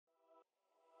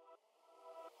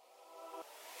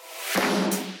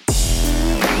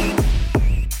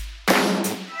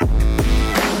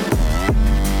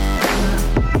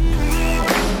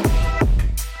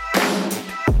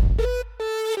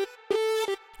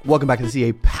Welcome back to the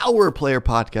CA Power Player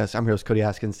Podcast. I'm your host, Cody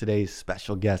Askins. Today's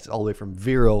special guest, all the way from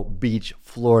Vero Beach,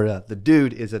 Florida. The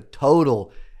dude is a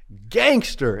total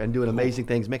gangster and doing amazing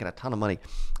things, making a ton of money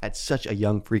at such a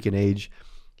young freaking age.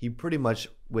 He pretty much,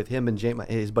 with him and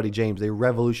his buddy James, they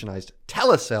revolutionized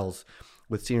telesales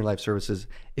with Senior Life Services,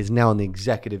 is now on the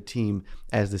executive team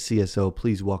as the CSO.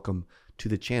 Please welcome to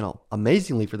the channel,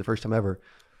 amazingly for the first time ever,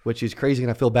 which is crazy and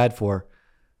I feel bad for,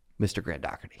 Mr. Grant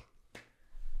Dougherty.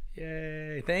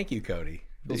 Yay. Thank you, Cody.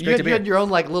 You had your own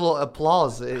like little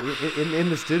applause in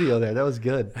the studio there. That was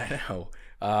good. I know.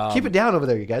 Keep it down over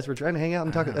there, you guys. We're trying to hang out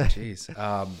and talk. Jeez.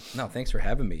 No, thanks for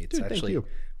having me. It's Dude, actually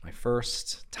my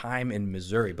first time in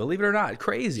Missouri. Believe it or not,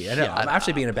 crazy. I know. I'm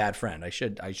actually being a bad friend. I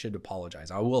should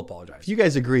apologize. I will apologize. If you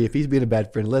guys agree, if he's being a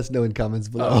bad friend, let us know in comments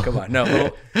below. Oh, come on.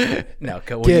 No.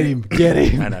 Get him.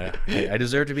 I know. I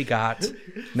deserve to be got.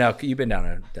 No, you've been down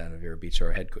at Vero Beach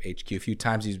or HQ a few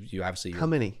times. You obviously. How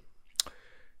many?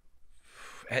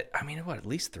 I mean, what? At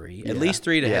least three. Yeah. At least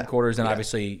three to headquarters, and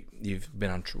obviously we've been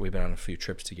on a few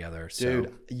trips together. So.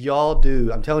 Dude, y'all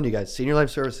do. I'm telling you guys, Senior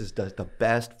Life Services does the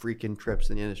best freaking trips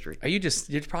in the industry.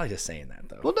 You're probably just saying that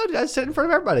though. Well, no, I said it in front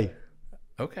of everybody.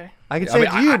 Okay. I can say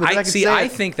it to you, but I can say I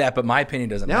think that, but my opinion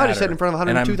doesn't matter. Now I just said it in front of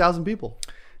 102,000 people.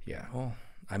 Yeah. Well,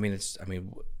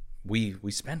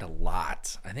 we spend a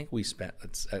lot. I think we spent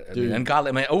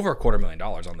ungodly. Over $250,000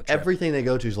 on the trip. Everything they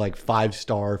go to is like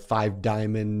 5-star,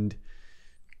 5-diamond.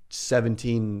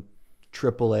 17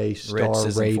 AAA star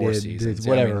rated, it's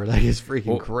whatever. Like it's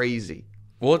freaking craking.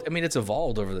 Well, I mean, it's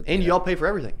evolved over the. And y'all pay for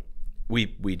everything. We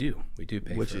do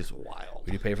pay, which is wild.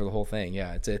 We do pay for the whole thing.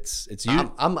 Yeah, it's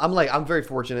you. I'm very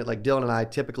fortunate. Like Dylan and I,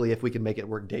 typically, if we can make it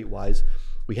work date wise,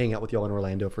 we hang out with y'all in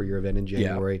Orlando for your event in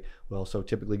January. Yeah. We also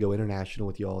typically go international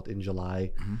with y'all in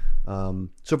July. Mm-hmm.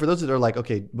 So for those that are like,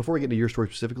 okay, before we get into your story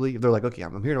specifically, if they're like, okay,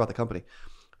 I'm hearing about the company.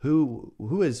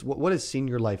 What is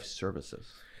Senior Life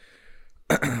Services?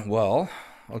 Well,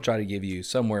 I'll try to give you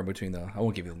somewhere between I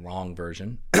won't give you the long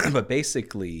version, but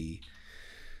basically,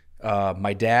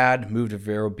 my dad moved to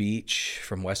Vero Beach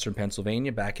from Western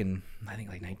Pennsylvania back in, I think,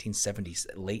 like 1970,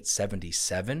 late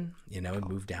 77. He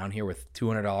moved down here with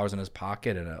 $200 in his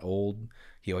pocket and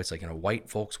he always like in a white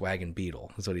Volkswagen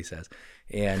Beetle, that's what he says.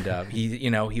 And he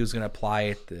was going to apply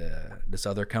at this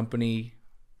other company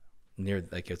near,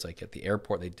 like it's like at the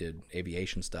airport. They did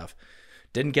aviation stuff.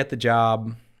 Didn't get the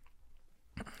job.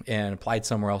 And applied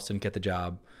somewhere else, didn't get the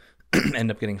job.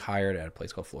 Ended up getting hired at a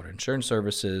place called Florida Insurance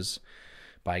Services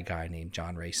by a guy named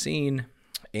John Racine.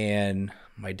 And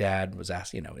my dad was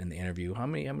asked, in the interview, how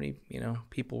many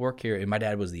people work here? And my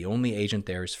dad was the only agent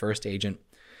there, his first agent.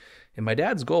 And my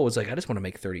dad's goal was like, I just want to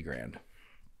make $30,000.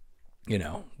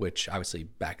 Which obviously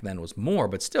back then was more,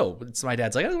 but still, it's my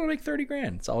dad's like, I just want to make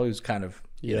 $30,000. It's always kind of,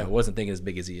 wasn't thinking as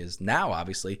big as he is now,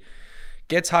 obviously.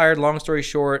 Gets hired, long story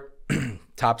short,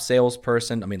 top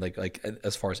salesperson. I mean, like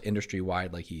as far as industry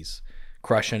wide, like he's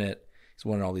crushing it. He's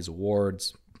winning all these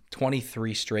awards.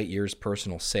 23 straight years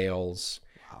personal sales.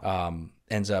 Wow.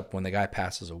 Ends up when the guy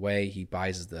passes away, he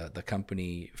buys the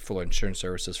company Florida Insurance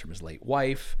Services from his late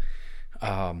wife.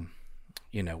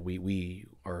 We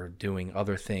are doing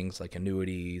other things like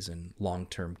annuities and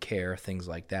long-term care, things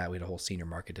like that. We had a whole senior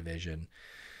market division.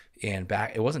 And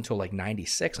it wasn't until like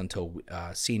 96 until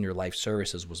Senior Life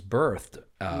Services was birthed,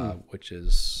 which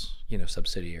is,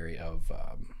 subsidiary of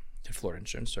Florida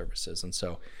Insurance Services. And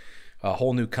so a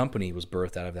whole new company was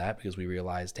birthed out of that because we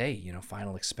realized, hey,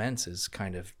 final expense is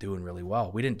kind of doing really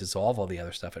well. We didn't dissolve all the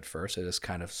other stuff at first. It just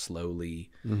kind of slowly,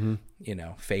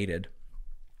 faded.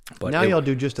 But now y'all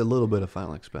do just a little bit of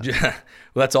final expense. Well,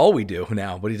 that's all we do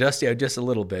now. But just a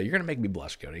little bit. You're going to make me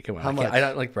blush, Cody. Come on. How much? I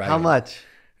don't like bragging. How much?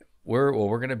 We're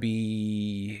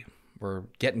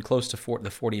getting close to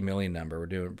the 40 million number. We're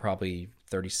doing probably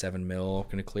 37 mil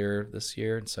going to clear this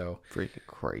year. And so freaking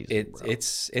crazy.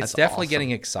 It's definitely getting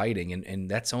exciting.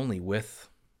 And that's only with,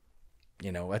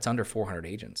 that's under 400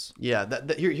 agents. Yeah.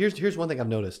 Here's one thing I've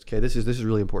noticed. Okay. This is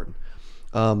really important.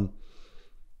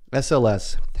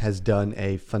 SLS has done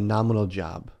a phenomenal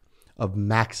job of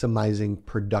maximizing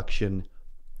production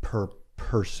per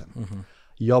person. Mm-hmm.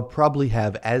 Y'all probably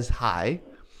have as high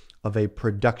of a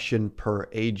production per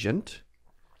agent,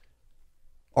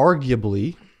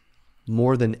 arguably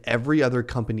more than every other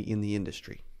company in the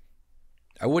industry.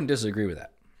 I wouldn't disagree with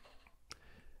that.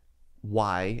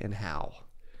 Why and how?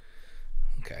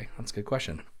 Okay, that's a good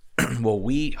question. Well,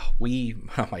 we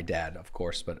my dad, of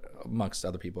course, but amongst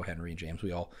other people, Henry, James,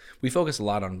 we focus a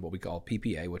lot on what we call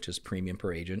PPA, which is premium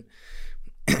per agent.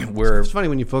 It's funny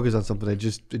when you focus on something, it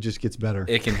just gets better.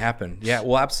 It can happen. Yeah,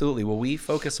 well, absolutely. Well, we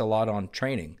focus a lot on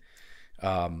training.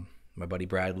 My buddy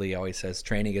Bradley always says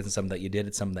training isn't something that you did,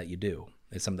 it's something that you do.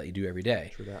 It's something that you do every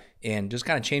day. True that. And just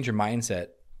kind of change your mindset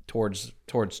towards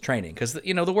training. Because,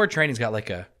 the word training's got like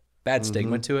a bad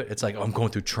stigma to it. It's like, oh, I'm going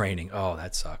through training. Oh,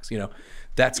 that sucks.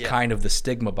 That's kind of the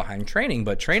stigma behind training.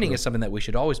 But training is something that we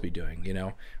should always be doing.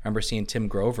 I remember seeing Tim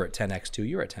Grover at 10x2.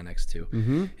 You were at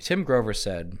 10x2. Tim Grover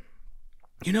said,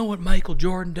 you know what Michael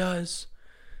Jordan does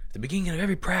at the beginning of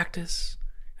every practice?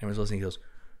 Everyone's listening. He goes,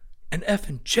 an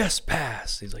effing chest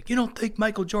pass. He's like, you don't think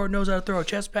Michael Jordan knows how to throw a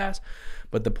chest pass?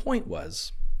 But the point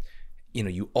was,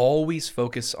 you always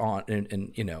focus on,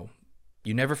 and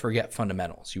you never forget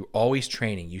fundamentals. You're always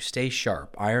training. You stay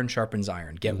sharp. Iron sharpens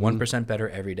iron. Get 1% better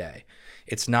every day.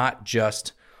 It's not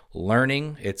just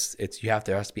learning. It's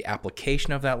there has to be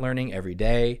application of that learning every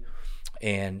day.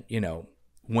 And,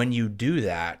 when you do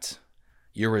that,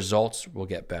 your results will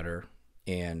get better.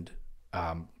 And,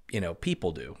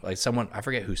 people do. Like someone, I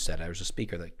forget who said it. There was a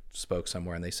speaker that spoke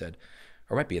somewhere and they said,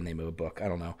 or it might be a name of a book, I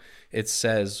don't know. It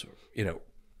says,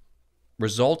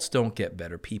 results don't get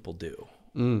better, people do.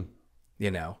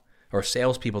 Or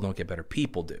salespeople don't get better,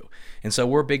 people do. And so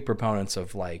we're big proponents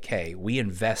of like, hey, we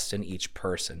invest in each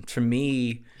person. For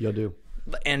me, you'll do.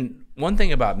 And one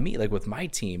thing about me, like with my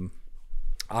team,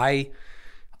 I'm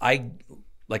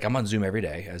on Zoom every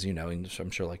day, as you know, and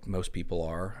I'm sure like most people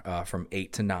are, from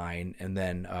 8 to 9. And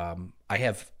then I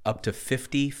have up to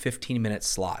 50 15-minute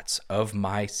slots of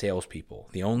my salespeople.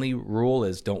 The only rule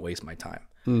is don't waste my time.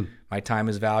 My time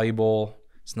is valuable.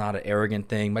 It's not an arrogant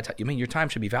thing. Your time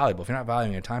should be valuable. If you're not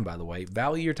valuing your time, by the way,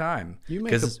 value your time. You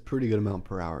make a pretty good amount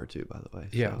per hour too, by the way.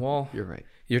 So yeah, well, you're right.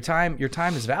 Your time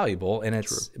is valuable, and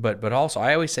it's true. But also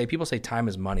I always say, people say time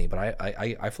is money, but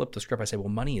I flip the script. I say, well,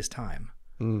 money is time.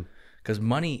 Because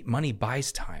money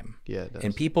buys time. Yeah, it does.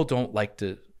 And people don't like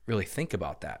to really think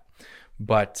about that.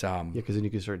 But because then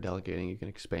you can start delegating, you can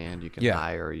expand, you can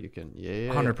hire, you can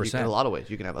 100%. In a lot of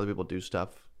ways, you can have other people do stuff.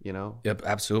 Yep,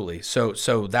 absolutely.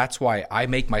 So that's why I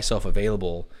make myself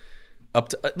available up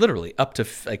to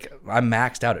like I'm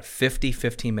maxed out at 50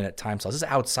 15-minute time slots. This is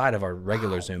outside of our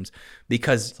regular Zooms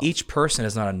because each person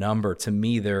is not a number. To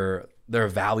me, they're a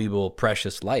valuable,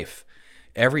 precious life.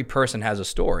 Every person has a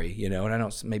story, and I know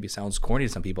maybe it sounds corny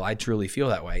to some people. I truly feel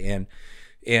that way.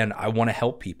 And I want to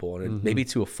help people, and maybe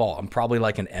to a fault. I'm probably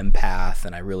like an empath,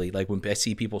 and I really like when I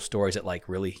see people's stories, it like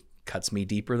really cuts me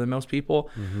deeper than most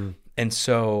people. And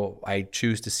so I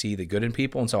choose to see the good in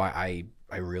people. And so I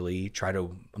really try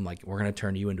to, I'm like, we're going to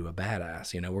turn you into a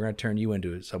badass. We're going to turn you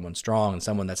into someone strong and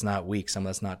someone that's not weak, someone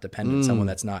that's not dependent, someone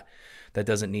that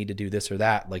doesn't need to do this or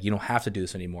that. Like, you don't have to do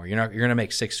this anymore. You're going to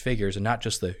make 6 figures, and not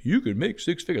just you could make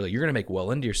 6 figures. Like, you're going to make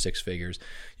well into your 6 figures.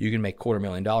 You can make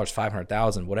 $250,000,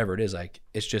 500,000, whatever it is. Like,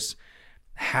 it's just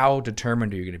how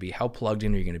determined are you going to be? How plugged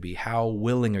in are you going to be? How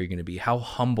willing are you going to be? How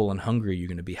humble and hungry are you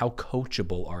going to be? How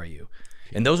coachable are you?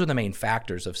 And those are the main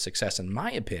factors of success, in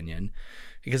my opinion,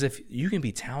 because if you can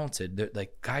be talented,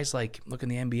 like guys like, look in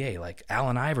the NBA, like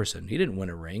Allen Iverson, he didn't win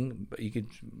a ring, but he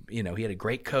had a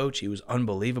great coach. He was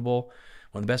unbelievable.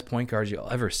 One of the best point guards you'll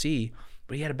ever see,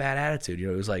 but he had a bad attitude. It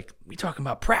was like, we talking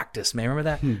about practice, man. Remember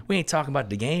that? We ain't talking about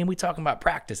the game. We talking about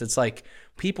practice. It's like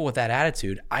people with that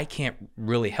attitude, I can't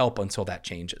really help until that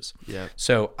changes. Yeah.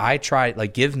 So I try,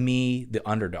 like, give me the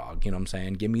underdog, you know what I'm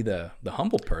saying? Give me the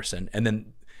humble person. And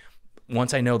then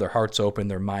once I know their heart's open,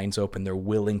 their mind's open, they're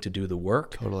willing to do the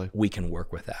work, we can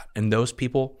work with that. And those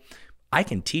people, I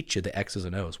can teach you the X's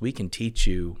and O's. We can teach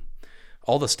you,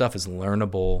 all the stuff is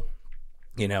learnable.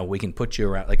 We can put you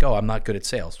around, like, oh, I'm not good at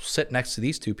sales. Sit next to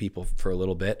these two people for a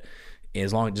little bit.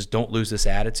 As long as just don't lose this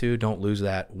attitude, don't lose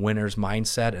that winner's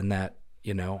mindset, and that,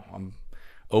 I'm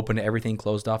open to everything,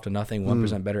 closed off to nothing,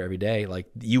 1% better every day. Like,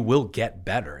 you will get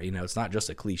better. It's not just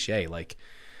a cliche. Like,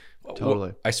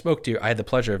 totally. I spoke to you. I had the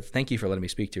pleasure of, thank you for letting me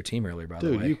speak to your team earlier, by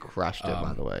the way. Dude, you crushed it,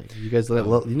 by the way. You guys,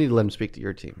 you need to let him speak to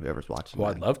your team, whoever's watching.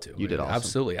 Well, I'd love to. You did awesome.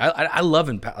 Absolutely. I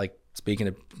love speaking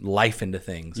of life into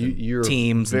things. You're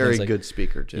teams. A very good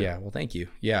speaker, too. Yeah. Well, thank you.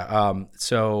 Yeah.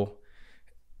 So,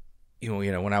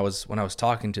 when I was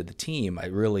talking to the team, I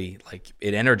really, like,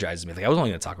 it energized me. Like, I was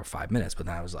only going to talk for 5 minutes, but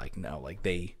then I was like, no, like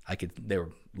they were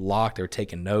locked. They were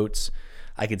taking notes.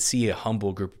 I could see a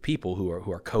humble group of people who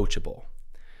are coachable.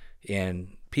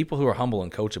 And people who are humble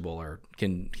and coachable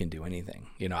can do anything,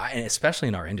 and especially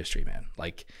in our industry, man.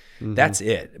 Like, that's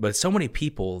it. But so many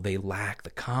people, they lack the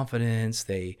confidence.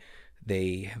 I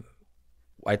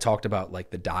talked about, like,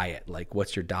 the diet. Like,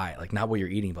 what's your diet? Like, not what you're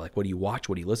eating, but like, what do you watch?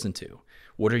 What do you listen to?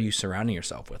 What are you surrounding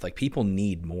yourself with? Like, people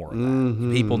need more of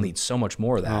that. People need so much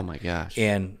more of that. Oh my gosh.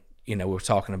 And we're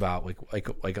talking about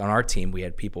like on our team, we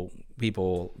had people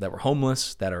that were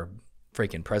homeless that are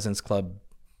freaking President's Club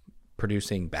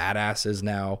producing badasses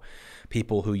now,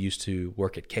 people who used to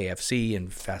work at KFC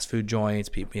and fast food joints,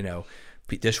 people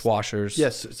dishwashers.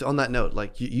 Yes. So on that note,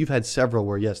 like you've had several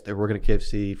where yes, they're working at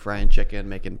KFC, frying chicken,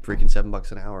 making freaking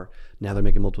 $7 an hour. Now they're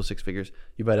making multiple six figures.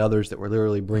 You've had others that were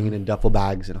literally bringing in duffel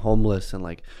bags and homeless and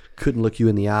like couldn't look you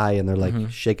in the eye and they're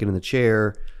like shaking in the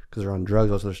chair because they're on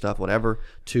drugs, all this other stuff, whatever.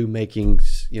 To making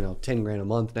 $10,000 a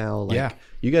month now. Like,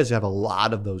 you guys have a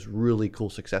lot of those really cool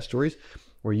success stories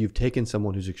where you've taken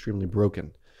someone who's extremely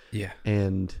broken,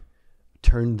 and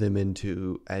turned them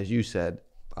into, as you said,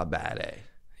 a bad A.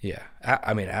 Yeah,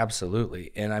 I mean,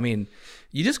 absolutely. And I mean,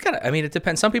 you just gotta, I mean, it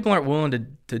depends. Some people aren't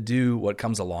willing to do what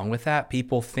comes along with that.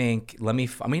 People think, I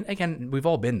mean, again, we've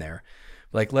all been there.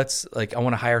 Like, I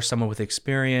want to hire someone with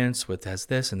experience, has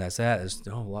this and that's that.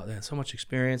 There's so much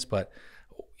experience, but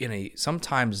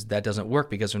sometimes that doesn't work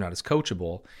because they're not as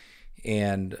coachable,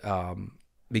 and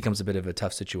becomes a bit of a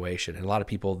tough situation. And a lot of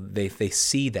people, they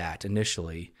see that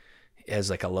initially as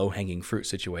like a low-hanging fruit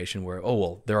situation where, oh,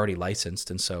 well, they're already licensed,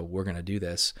 and so we're going to do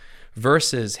this,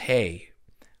 versus, hey,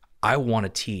 I want to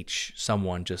teach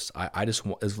someone I just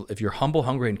want, if you're humble,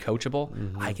 hungry, and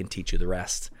coachable, I can teach you the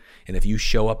rest. And if you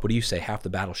show up, what do you say? Half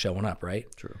the battle showing up, right?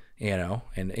 True. And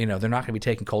they're not going to be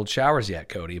taking cold showers yet,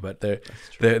 Cody, but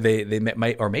they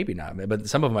might, or maybe not, but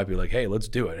some of them might be like, hey, let's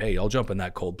do it. Hey, I'll jump in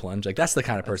that cold plunge. Like, that's the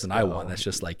kind of person I want. That's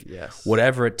just like,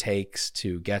 whatever it takes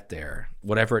to get there,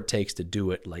 whatever it takes to do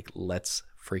it, like, let's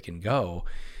freaking go.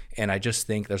 And I just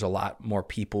think there's a lot more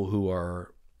people who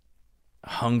are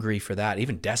hungry for that,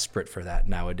 even desperate for that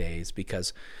nowadays,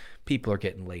 because people are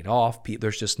getting laid off.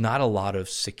 There's just not a lot of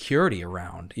security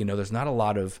around. There's not a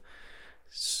lot of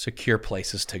secure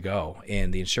places to go.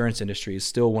 And the insurance industry is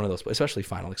still one of those, especially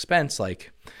final expense.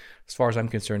 Like, as far as I'm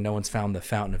concerned, no one's found the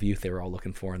fountain of youth they were all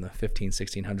looking for in the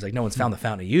 1600s. Like, no one's found the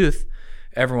fountain of youth.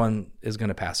 Everyone is going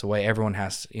to pass away. Everyone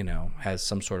has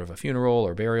some sort of a funeral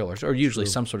or burial or usually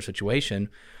some sort of situation.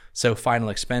 So final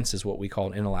expense is what we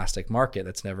call an inelastic market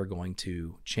that's never going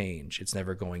to change. It's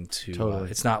never going to,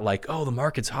 it's not like, oh, the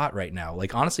market's hot right now.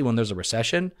 Like, honestly, when there's a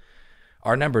recession,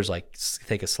 our numbers like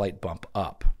take a slight bump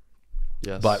up.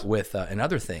 Yes. But with, and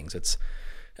other things,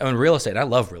 real estate, I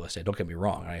love real estate. Don't get me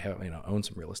wrong. I have, own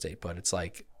some real estate, but it's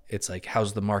like,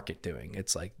 how's the market doing?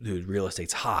 It's like, dude, real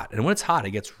estate's hot. And when it's hot,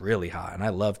 it gets really hot. And I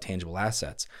love tangible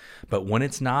assets. But when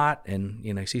it's not, and,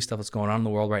 you see stuff that's going on in the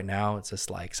world right now, it's just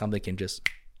like something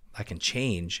I can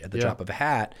change at the drop of a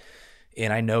hat.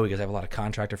 And I know, because I have a lot of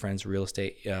contractor friends, real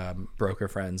estate broker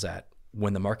friends, that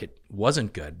when the market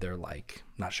wasn't good, they're like,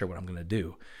 not sure what I'm going to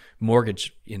do.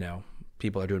 Mortgage,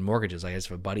 people are doing mortgages. I just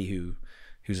have a buddy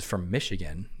who's from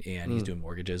Michigan, and he's doing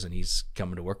mortgages, and he's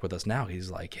coming to work with us now.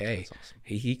 He's like, hey,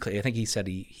 awesome. I think he said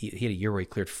he had a year where he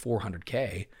cleared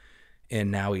 $400K, and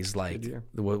now he's like,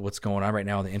 what's going on right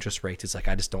now in the interest rates? It's like,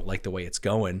 I just don't like the way it's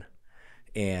going.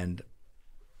 And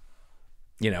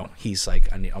he's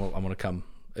like, I want to come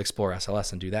explore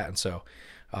SLS and do that. And so,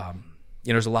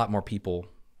 there's a lot more people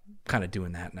kind of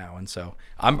doing that now. And so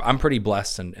I'm pretty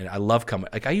blessed, and I love coming.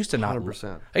 Like, I used to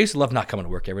love not coming to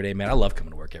work every day, man. I love coming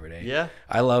to work every day. Yeah.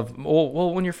 I love,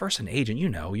 well, when you're first an agent,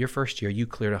 your first year you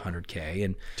cleared $100K,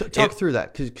 and talk through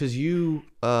that. Cause you,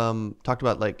 talked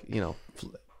about, like,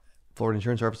 Florida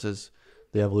Insurance Services,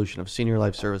 the evolution of Senior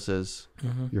Life Services,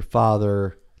 your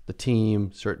father, the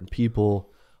team, certain people.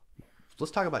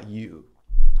 Let's talk about you,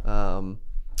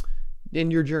 in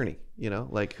your journey.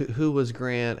 Like, who was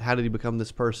Grant? How did he become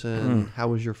this person? How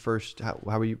was your first? How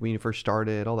were you when you first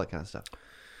started? All that kind of stuff.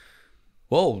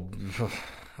 Well,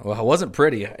 it wasn't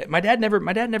pretty. My dad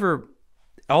never.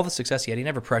 All the success he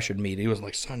never pressured me. He wasn't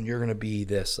like, son, you're gonna be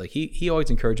this. Like, he always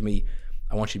encouraged me.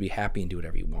 I want you to be happy and do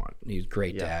whatever you want. And he was a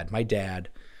great dad. My dad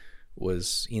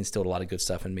he instilled a lot of good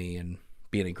stuff in me, and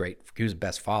he was the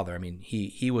best father. I mean,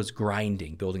 he was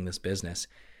grinding, building this business.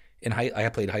 And I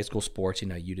played high school sports.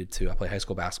 You did too. I played high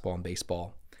school basketball and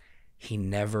baseball. He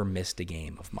never missed a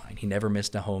game of mine. He never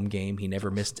missed a home game. He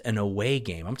never missed an away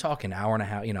game. I'm talking hour and a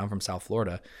half. I'm from South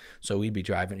Florida, so we'd be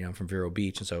driving. I'm from Vero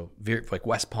Beach, and so like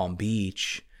West Palm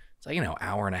Beach, it's like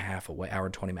hour and a half away, hour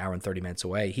and 30 minutes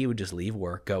away. He would just leave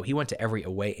work, go. He went to every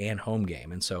away and home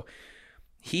game, and so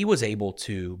he was able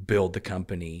to build the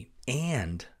company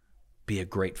and be a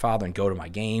great father and go to my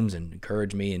games and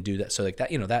encourage me and do that. So like that,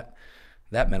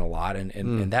 that meant a lot.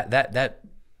 And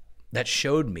that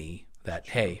showed me that,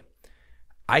 hey,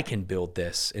 I can build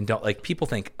this, and don't, like, people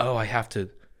think, oh, I have to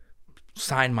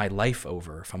sign my life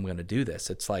over if I'm going to do this.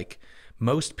 It's like,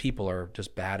 most people are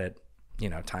just bad at,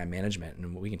 time management,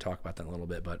 and we can talk about that in a little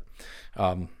bit, but,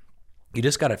 you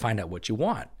just got to find out what you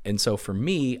want. And so for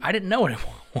me, I didn't know what I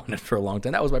wanted for a long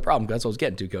time. That was my problem. That's what I was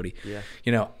getting to, Cody.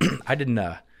 Yeah. I didn't,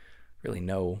 really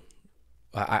know.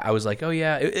 I was like, oh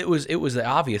yeah, it was the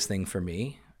obvious thing for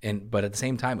me. But at the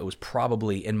same time, it was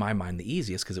probably in my mind the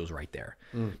easiest because it was right there.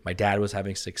 My dad was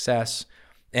having success,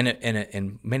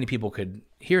 and many people could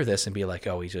hear this and be like,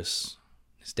 oh, his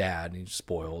dad, he's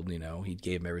spoiled, he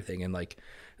gave him everything. And like,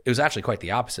 it was actually quite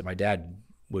the opposite. My dad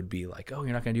would be like, oh,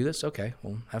 you're not going to do this? Okay,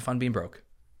 well, have fun being broke.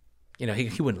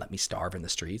 He wouldn't let me starve in the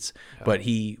streets, but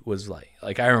he was like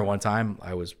I remember one time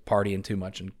I was partying too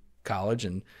much in college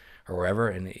or wherever,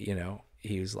 and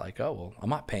he was like, oh, well, I'm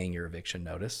not paying your eviction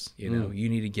notice. You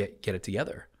need to get it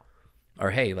together. Or,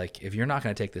 hey, like, if you're not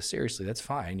going to take this seriously, that's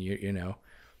fine. You're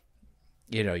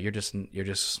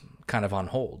just kind of on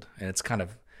hold. And it's kind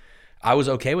of, I was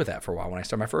okay with that for a while. When I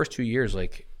started, my first 2 years,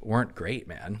 like, weren't great,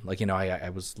 man. Like, I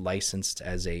was licensed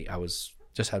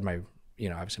had my,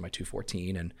 obviously my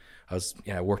 214, and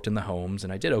I worked in the homes,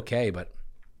 and I did okay, but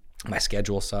my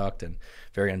schedule sucked and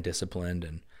very undisciplined,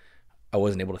 and I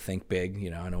wasn't able to think big.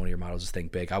 I know one of your models is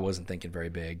think big. I wasn't thinking very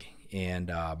big,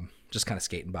 and just kind of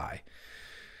skating by.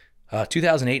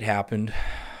 2008 happened,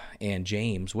 and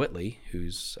James Whitley,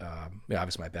 who's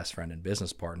obviously my best friend and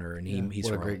business partner, and he's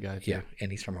what a great guy too. Yeah,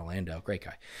 and he's from Orlando, great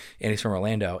guy, and he's from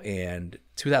Orlando. And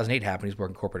 2008 happened. He's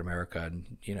working corporate America,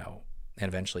 and and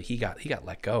eventually he got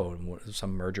let go, and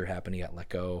some merger happened. He got let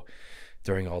go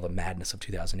during all the madness of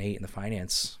 2008 in the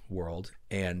finance world,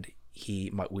 and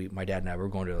my dad and I were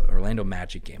going to an Orlando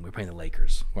Magic game. We were playing the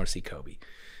Lakers. We want to see Kobe,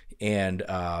 and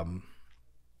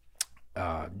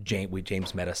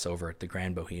James met us over at the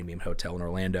Grand Bohemian Hotel in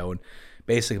Orlando, and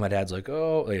basically my dad's like,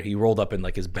 oh, he rolled up in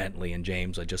like his Bentley, and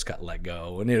James just got let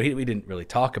go, and we didn't really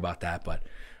talk about that, but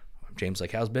James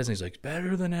like, how's business? He's like,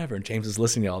 better than ever. And James is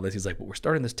listening to all this. He's like, well, we're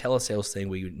starting this telesales thing.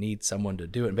 We need someone to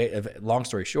do it. And long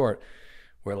story short,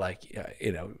 we're like,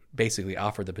 basically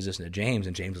offered the position to James,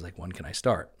 and James was like, when can I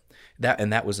start?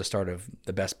 That was the start of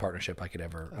the best partnership I could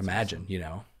ever imagine,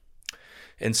 awesome.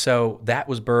 And so that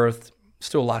was birthed.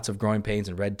 Still lots of growing pains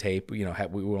and red tape. We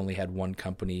only had one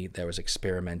company that was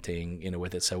experimenting,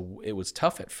 with it. So it was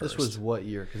tough at first. This was what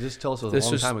year? Because this tells us a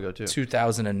long time ago too.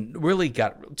 2000 and really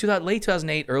late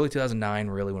 2008, early 2009,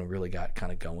 really when it really got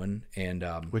kind of going. And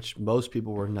which most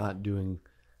people were not doing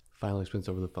final expense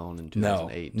over the phone in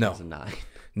 2008, 2009.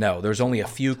 No, there's only a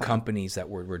few companies that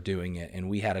were doing it, and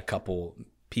we had a couple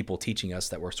people teaching us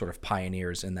that were sort of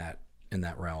pioneers in that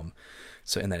realm,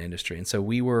 so in that industry. And so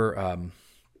we were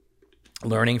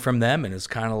learning from them, and it's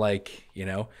kind of like,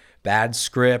 bad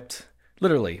script,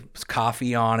 literally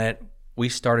coffee on it. We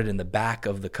started in the back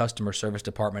of the customer service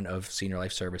department of Senior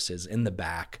Life Services, in the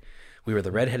back. We were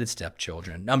the redheaded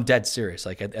stepchildren. I'm dead serious.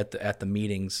 Like at the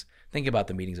meetings, think about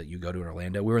the meetings that you go to in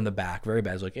Orlando. We were in the back, very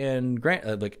bad. It was like, and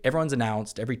Grant, like everyone's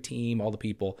announced, every team, all the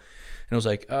people. And it was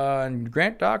like, and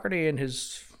Grant Dougherty and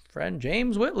his friend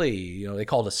James Whitley, they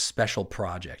called us special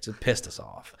projects. It pissed us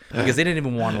off because they didn't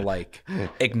even want to like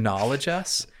acknowledge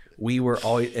us. We were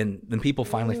always, and then people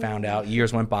finally found out.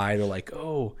 Years went by. They're like,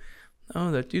 oh,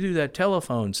 that you do that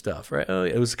telephone stuff, right? Oh,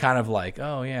 it was kind of like,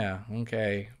 oh yeah,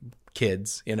 okay,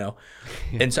 kids,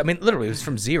 And so I mean, literally, it was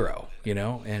from zero,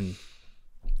 and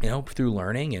through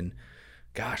learning and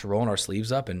rolling our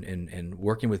sleeves up and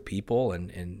working with people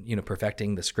and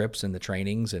perfecting the scripts and the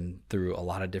trainings, and through a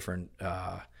lot of different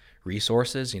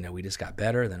resources, we just got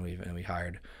better. Then we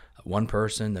hired one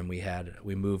person. Then we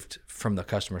moved from the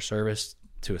customer service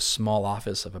to a small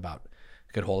office of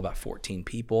could hold about 14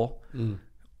 people.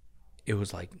 It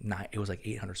was like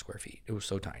 800 square feet. It was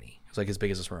so tiny. It was like as big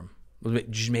as this room. It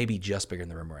was maybe just bigger than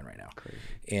the room we're in right now. Crazy.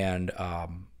 And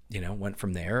went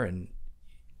from there and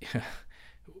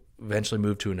eventually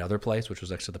moved to another place, which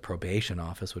was next to the probation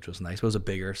office, which was nice. It was a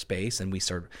bigger space, and we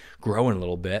started growing a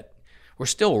little bit. We're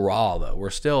still raw, though.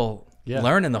 We're still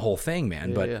learning the whole thing,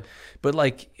 man. But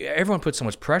like, everyone puts so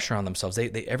much pressure on themselves.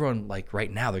 Everyone, like,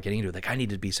 right now, they're getting into it. Like, I need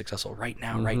to be successful right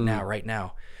now, right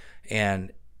now.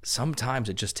 And sometimes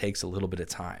it just takes a little bit of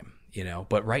time,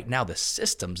 But right now, the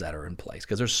systems that are in place,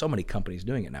 because there's so many companies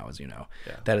doing it now, as you know,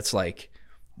 that it's like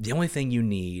the only thing you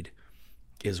need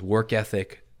is work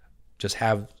ethic. Just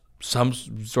have some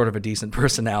sort of a decent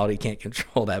personality. Can't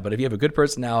control that, but if you have a good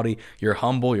personality, you're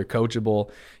humble, you're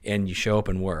coachable, and you show up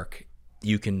and work,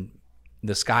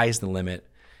 the sky's the limit.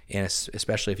 And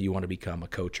especially if you want to become a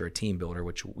coach or a team builder,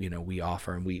 which we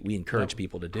offer and we encourage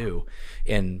people to do.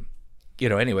 And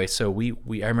anyway, so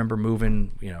I remember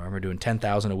moving. I remember doing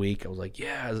 10,000 a week. I was like,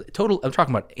 yeah, total. I'm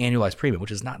talking about annualized premium, which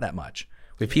is not that much.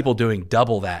 We have people doing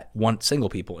double that, single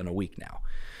people in a week now.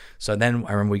 So then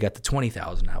I remember we got to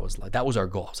 20,000. I was like, that was our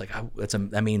goal. I was like,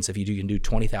 that means if you can do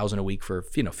 20,000 a week for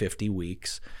 50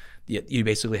 weeks, you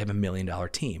basically have $1 million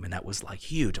team, and that was like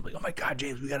huge. I'm like, oh my God,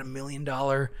 James, we got $1 million,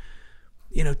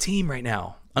 team right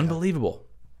now, unbelievable.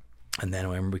 And then I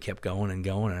remember we kept going and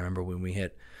going. And I remember when we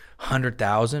hit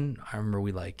 100,000. I remember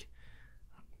we like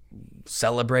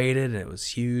celebrated and it was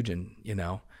huge, and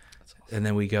awesome. And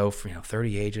then we go from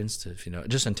 30 agents to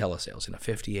just in telesales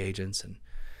 50 agents, and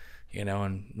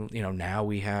now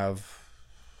we have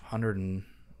 100.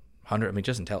 I mean,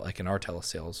 just in in our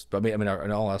telesales, but I mean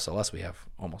in all SLS we have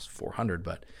almost 400,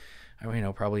 but I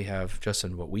mean, probably have just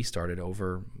in what we started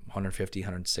over 150,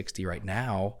 160 right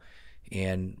now,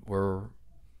 and we're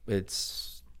able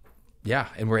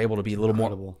to be a little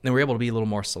more, and we're able to be a little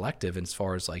more selective as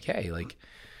far as like, hey, like,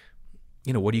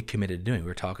 what are you committed to doing? We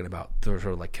were talking about sort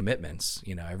of like commitments.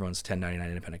 Everyone's 1099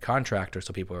 independent contractor,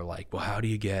 so people are like, well, how do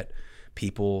you get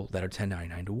people that are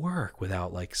 1099 to work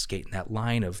without like skating that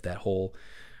line of that whole,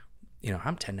 I'm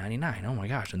 1099. Oh my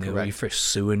gosh. And they're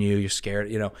suing you. You're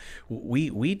scared.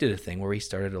 We did a thing where we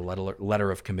started a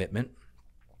letter of commitment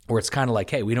where it's kind of like,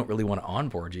 hey, we don't really want to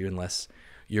onboard you unless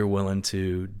you're willing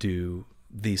to do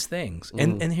these things.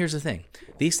 And here's the thing.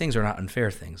 These things are not unfair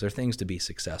things. They're things to be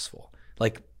successful.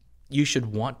 Like, you should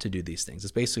want to do these things.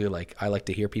 It's basically like, I like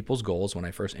to hear people's goals when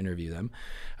I first interview them.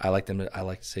 I like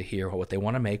to hear what they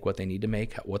want to make, what they need to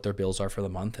make, what their bills are for the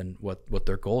month, and what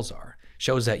their goals are.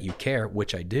 Shows that you care,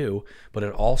 which I do, but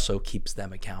it also keeps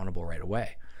them accountable right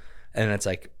away. And it's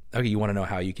like, okay, you want to know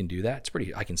how you can do that?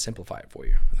 I can simplify it for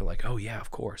you. They're like, oh yeah,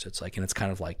 of course. It's like, and it's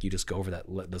kind of like, you just go over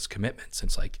those commitments.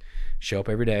 It's like, show up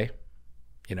every day,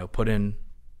 put in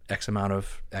X amount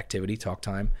of activity, talk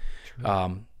time,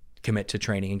 commit to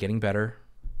training and getting better,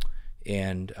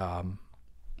 and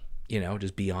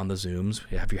just be on the Zooms.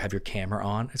 Have your camera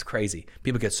on. It's crazy.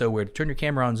 People get so weird. Turn your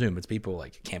camera on Zoom. It's people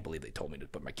like, I can't believe they told me to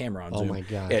put my camera on Zoom. Oh my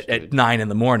gosh, at 9 a.m.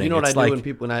 You know what I do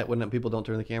when people don't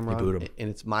turn the camera on? Boot them. And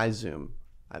it's my Zoom.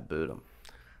 I boot them.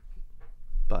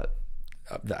 But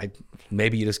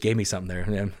maybe you just gave me something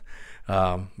there.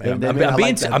 I'm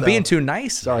being too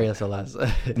nice. Sorry,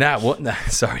 SLS. Nah,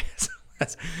 sorry.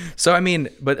 So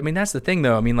that's the thing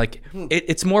though. I mean, like,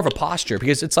 it's more of a posture,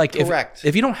 because it's like,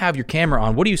 if you don't have your camera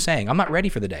on, what are you saying? I'm not ready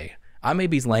for the day. I may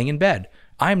be laying in bed.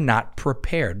 I'm not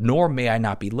prepared, nor may I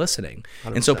not be listening.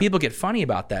 100%. And so people get funny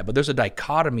about that, but there's a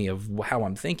dichotomy of how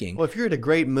I'm thinking. Well, if you're in a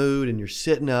great mood and you're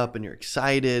sitting up and you're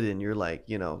excited and you're like,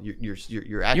 you're engaged.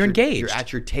 You're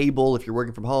at your table if you're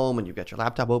working from home and you've got your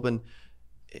laptop open.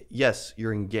 Yes,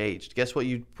 you're engaged. Guess what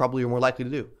you probably are more likely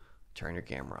to do? Turn your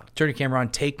camera on. Turn your camera on.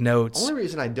 Take notes. The only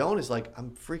reason I don't is like,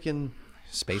 I'm freaking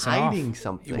spacing hiding off.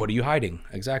 Something. What are you hiding?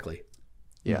 Exactly.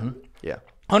 Yeah. Mm-hmm. Yeah.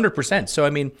 100%. So, I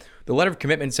mean, the letter of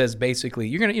commitment says basically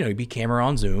you're going to, be camera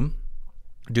on Zoom,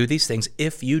 do these things.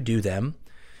 If you do them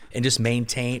and just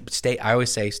I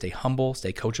always say, stay humble,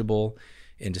 stay coachable,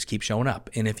 and just keep showing up.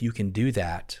 And if you can do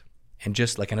that, and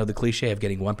just like, I know the cliche of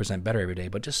getting 1% better every day,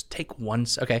 but just take if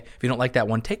you don't like that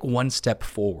one, take one step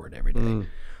forward every day.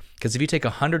 Because if you take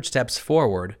 100 steps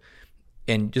forward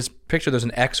and just picture there's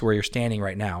an X where you're standing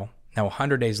right now,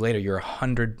 100 days later, you're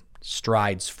 100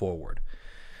 strides forward.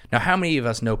 Now, how many of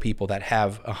us know people that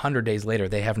have 100 days later,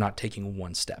 they have not taken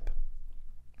one step?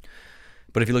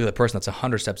 But if you look at the person that's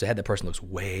 100 steps ahead, that person looks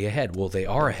way ahead. Well, they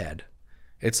are ahead.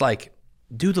 It's like,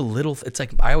 do the little, it's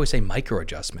like, I always say micro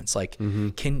adjustments. Like,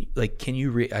 can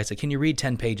you read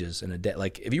 10 pages in a day?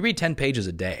 Like, if you read 10 pages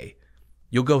a day,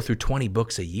 you'll go through 20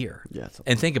 books a year. Yes.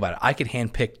 And think about it. I could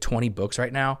handpick 20 books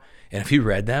right now. And if you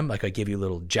read them, like, I give you a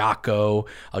little Jocko,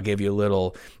 I'll give you a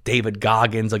little David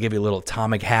Goggins, I'll give you a little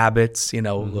Atomic Habits,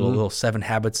 little 7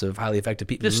 Habits of Highly Effective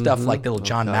People, just stuff like little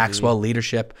John Maxwell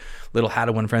leadership, little How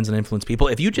to Win Friends and Influence People.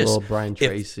 If you just, little Brian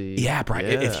Tracy. Brian,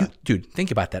 if you, dude,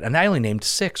 think about that. And I only named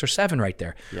 6 or 7 right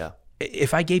there. Yeah.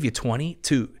 If I gave you 20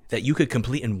 that you could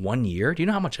complete in 1 year, do you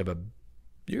know how much of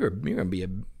you're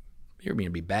going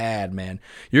to be bad, man.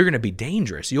 You're going to be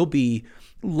dangerous. You'll be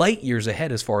light years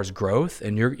ahead as far as growth,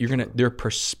 and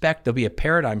there'll be a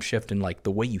paradigm shift in like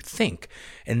the way you think.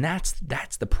 And that's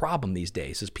the problem these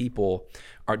days, is people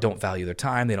don't value their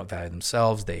time. They don't value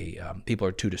themselves. People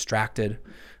are too distracted.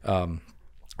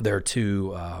 They're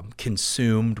too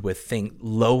consumed with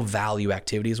low value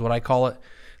activities, what I call it.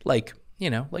 Like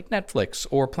Netflix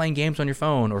or playing games on your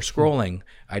phone or scrolling.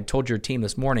 I told your team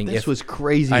this morning. This was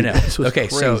crazy. I know. Okay,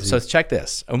 crazy. So check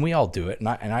this. And we all do it. And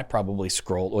I probably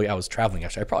scrolled. Well, I was traveling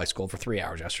yesterday. I probably scrolled for 3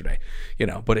 hours yesterday.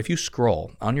 But if you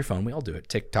scroll on your phone, we all do it.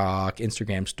 TikTok,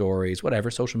 Instagram stories, whatever,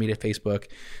 social media, Facebook.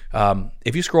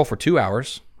 If you scroll for 2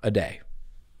 hours a day,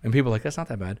 and people are like, that's not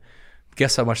that bad.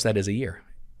 Guess how much that is a year?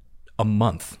 A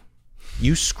month.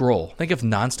 You scroll. Think of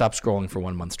nonstop scrolling for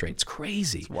 1 month straight. It's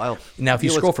crazy. It's wild. Now, if you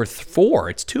scroll for 4,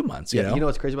 it's 2 months. You know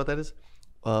what's crazy about that is,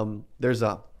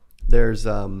 there's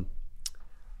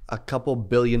a couple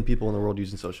billion people in the world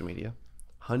using social media,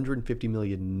 150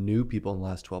 million new people in the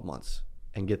last 12 months.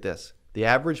 And get this: the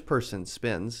average person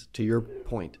spends, to your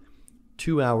point,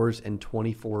 2 hours and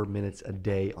 24 minutes a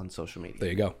day on social media. There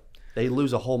you go. They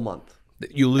lose a whole month.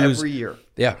 You lose every year.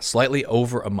 Yeah, slightly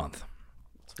over a month.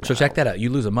 So check that out.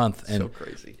 You lose a month. And, so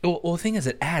crazy. Well, the thing is,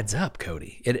 it adds up,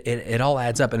 Cody. It all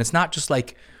adds up. And it's not just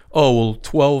like, oh, well,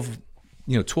 12,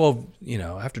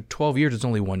 after 12 years, it's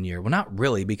only 1 year. Well, not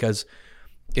really, because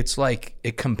it's like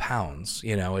it compounds.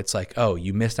 It's like, oh,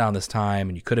 you missed out on this time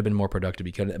and you could have been more productive.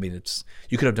 You could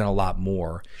have done a lot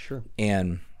more. Sure.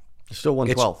 And it's still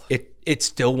 1/12. It's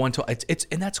still 1/12.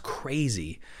 And that's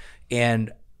crazy.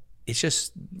 And it's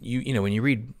just, when you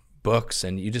read books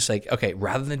and you just like, okay,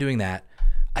 rather than doing that,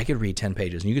 I could read 10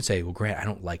 pages. And you could say, well, Grant, I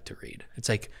don't like to read. It's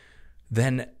like,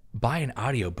 then buy an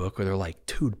audiobook where they're like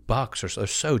 $2 or so, they're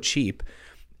so cheap,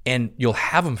 and you'll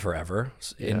have them forever.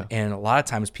 Yeah. And a lot of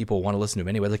times people want to listen to them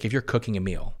anyway. Like if you're cooking a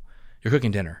meal, you're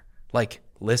cooking dinner, like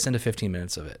listen to 15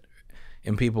 minutes of it.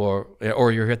 And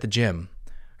or you're at the gym,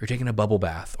 or you're taking a bubble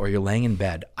bath, or you're laying in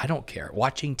bed. I don't care.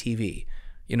 Watching TV,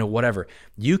 whatever.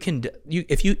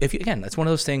 If you again, that's one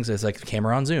of those things that's like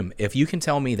camera on Zoom. If you can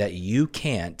tell me that you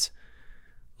can't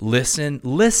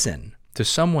listen to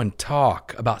someone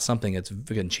talk about something that's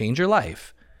going to change your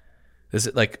life. Is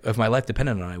it like, if my life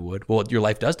depended on it, I would. Well, your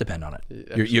life does depend on it.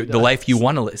 The life you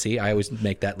want to see. I always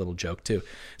make that little joke too.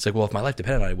 It's like, well, if my life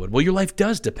depended on it, I would. Well, your life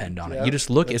does depend on it. You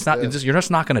just look. It's not. You're just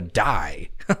not going to die.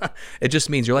 It just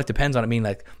means your life depends on it. Meaning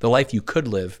like the life you could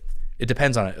live, it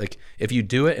depends on it. Like if you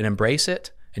do it and embrace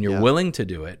it, and you're willing to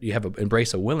do it, you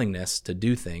embrace a willingness to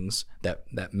do things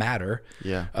that matter.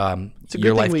 Yeah. It's a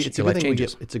good thing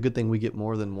it's a good thing we get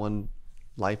more than one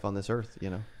life on this earth,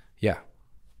 Yeah.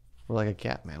 We're like a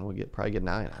cat, man. We'll probably get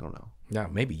 9. I don't know. Yeah,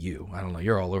 maybe you. I don't know.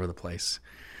 You're all over the place.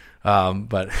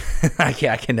 But I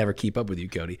can never keep up with you,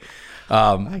 Cody.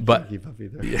 I can't keep up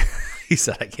either. Yeah, he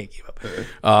said I can't keep up.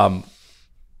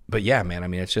 But yeah, man, I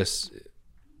mean, it's just,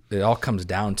 it all comes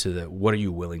down to what are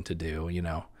you willing to do,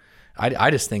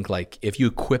 I just think like if you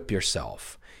equip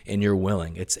yourself and you're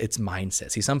willing, it's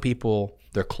mindset. See, some people,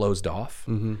 they're closed off.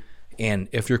 Mm-hmm. And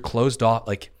if you're closed off,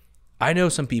 like I know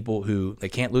some people who they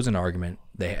can't lose an argument.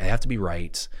 They have to be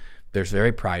right. They're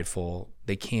very prideful.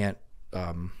 They can't,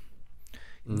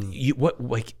 you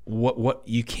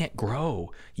can't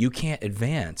grow. You can't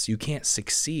advance. You can't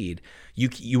succeed.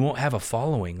 You won't have a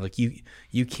following. Like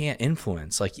you can't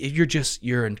influence. Like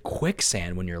you're in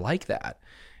quicksand when you're like that.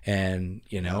 And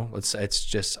it's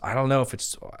just, I don't know if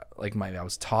it's like I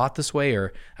was taught this way,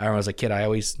 or I don't know, as a kid I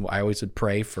always would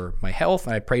pray for my health,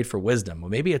 and I prayed for wisdom.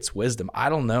 Well, maybe it's wisdom, I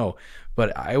don't know,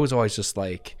 but I was always just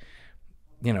like,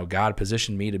 God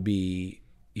positioned me to be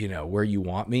where you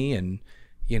want me, and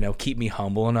keep me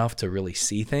humble enough to really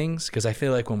see things, because I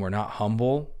feel like when we're not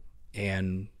humble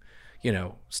and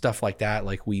stuff like that,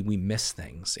 like we miss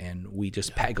things, and we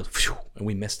just goes phew, and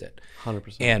we missed it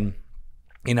 100%.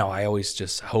 And I always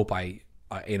just hope I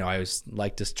always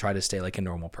like to try to stay like a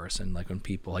normal person. Like when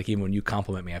people, like even when you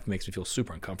compliment me, it makes me feel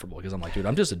super uncomfortable, because I'm like, dude,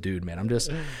 I'm just a dude, man.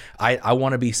 I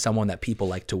want to be someone that people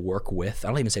like to work with. I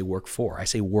don't even say work for. I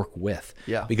say work with.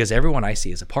 Yeah. Because everyone I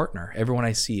see is a partner. Everyone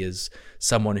I see is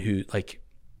someone who like,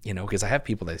 because I have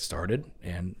people that started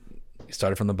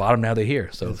from the bottom, now they're here,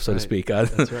 so to speak.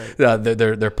 That's right.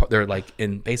 They're like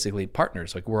in basically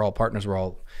partners. Like we're all partners, we're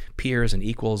all peers and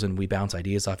equals, and we bounce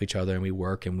ideas off each other, and we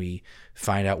work, and we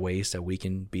find out ways that we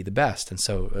can be the best. And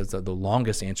so the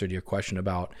longest answer to your question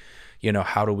about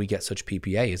how do we get such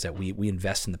PPA is that we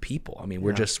invest in the people. I mean,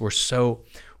 we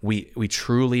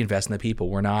truly invest in the people.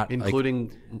 We're not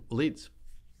including leads.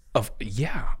 Oh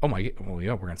my, well,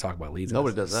 we're going to talk about leads.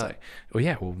 Nobody does that. Well,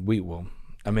 yeah, well, we will.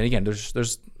 I mean, again,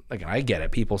 there's again, I get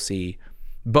it. People see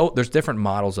both. There's different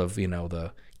models of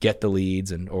the get the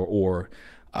leads or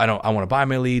I want to buy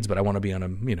my leads, but I want to be on a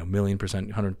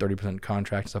 1,000,000%, 130%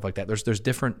 contract, stuff like that. There's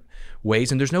different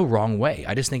ways, and there's no wrong way.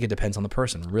 I just think it depends on the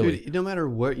person, really. Dude, no matter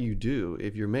what you do,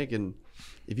 if you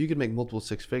can make multiple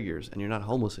 6 figures and you're not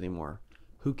homeless anymore,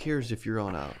 who cares if you're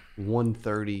on a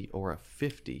 130 or a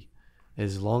 50,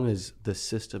 as long as the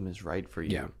system is right for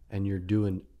you and you're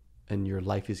doing and your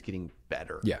life is getting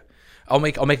better. Yeah. I'll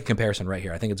make a comparison right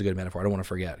here. I think it's a good metaphor. I don't want to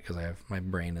forget, because my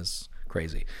brain is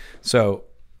crazy. So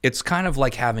it's kind of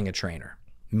like having a trainer.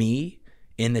 Me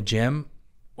in the gym,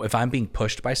 if I'm being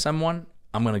pushed by someone,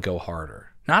 I'm going to go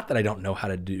harder. Not that I don't know how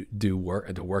to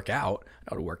work out,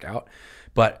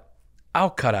 but I'll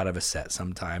cut out of a set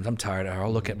sometimes. I'm tired.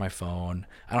 I'll look at my phone.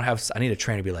 I need a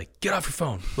trainer to be like, get off your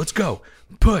phone. Let's go.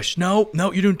 Push. No,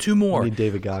 you're doing 2 more. You need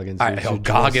David Goggins.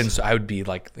 Goggins. I would be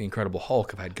like the Incredible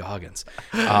Hulk if I had Goggins.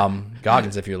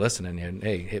 Goggins, if you're listening,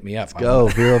 hey, hit me up. Let's go,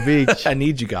 Vero Beach. I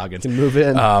need you, Goggins. Move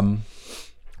in.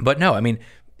 But no, I mean,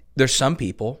 there's some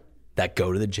people that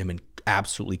go to the gym and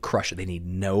absolutely crush it. They need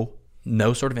no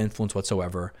no sort of influence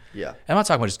whatsoever. Yeah. And I'm not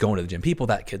talking about just going to the gym. People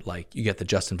that could you get the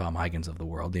Justin Von Huygens of the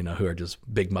world, who are just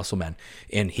big muscle men,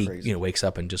 and he, wakes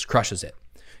up and just crushes it.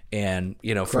 And,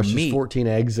 for me, 14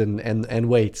 eggs and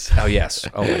weights. Oh yes.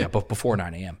 Oh yeah. But before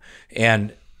 9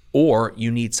 a.m. Or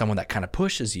you need someone that kind of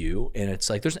pushes you, and it's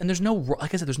like there's no,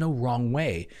 like I said, there's no wrong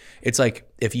way. It's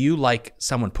like if you like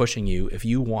someone pushing you, if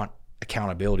you want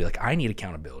accountability, like I need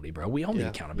accountability, bro. We all need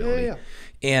accountability. Yeah.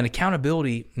 And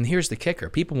accountability, and here's the kicker: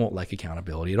 people won't like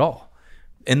accountability at all.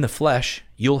 In the flesh,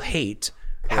 you'll hate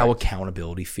how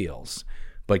accountability feels.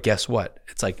 But guess what?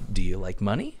 It's like, do you like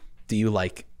money? Do you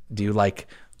like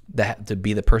that to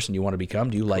be the person you want to become?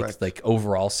 Do you like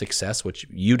overall success, which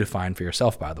you define for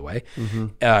yourself, by the way?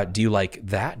 Mm-hmm. Do you like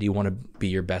that? Do you want to be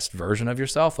your best version of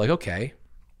yourself? Like, okay,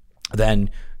 then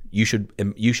you should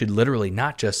literally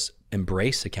not just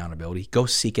embrace accountability, go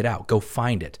seek it out, go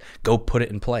find it, go put it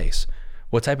in place.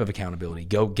 What type of accountability?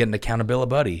 Go get an accountability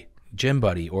buddy, gym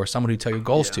buddy, or someone who you tell your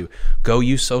goals to. Go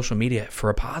use social media for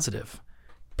a positive.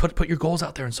 Put your goals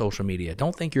out there in social media.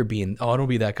 Don't think you're being, don't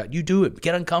be that guy. You do it.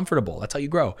 Get uncomfortable. That's how you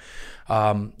grow.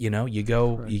 You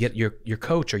go, you get your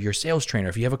coach or your sales trainer.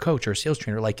 If you have a coach or a sales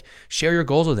trainer, like share your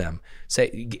goals with them.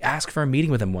 Ask for a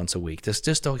meeting with them once a week.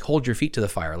 Just to hold your feet to the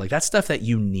fire. Like that's stuff that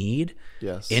you need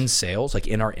in sales, like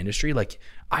in our industry. Like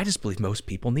I just believe most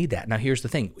people need that. Now here's the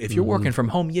thing. If you're working from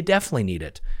home, you definitely need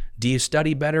it. Do you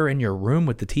study better in your room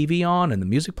with the TV on and the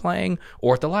music playing,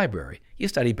 or at the library? You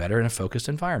study better in a focused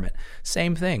environment.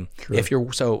 Same thing. True.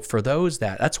 For those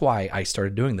that's why I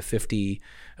started doing the 50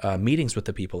 meetings with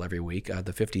the people every week,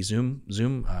 the 50 Zoom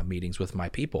meetings with my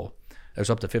people.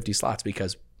 There's up to 50 slots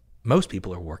because most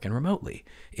people are working remotely.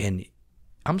 And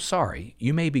I'm sorry,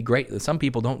 you may be great. Some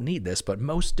people don't need this, but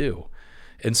most do.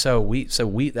 And so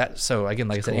again,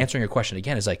 like I said, answering your question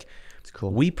again is like, it's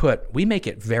cool. We make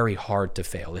it very hard to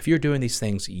fail. If you're doing these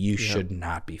things, you should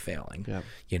not be failing. Yep.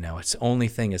 It's the only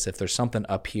thing is if there's something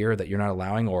up here that you're not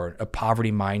allowing, or a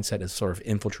poverty mindset has sort of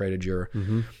infiltrated your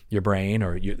brain,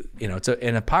 or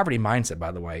and a poverty mindset,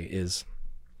 by the way, is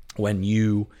when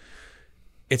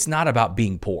it's not about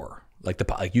being poor. Like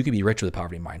you can be rich with a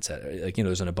poverty mindset. Like,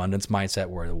 there's an abundance mindset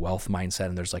or a wealth mindset,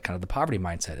 and there's like kind of the poverty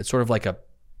mindset. It's sort of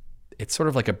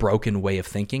like a broken way of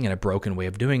thinking and a broken way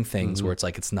of doing things, where it's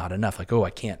like it's not enough. Like, I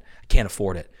can't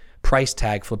afford it. Price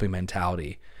tag flipping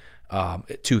mentality.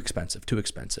 Too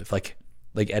expensive. Like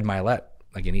Ed Milet,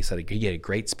 again, he said he had a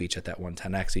great speech at that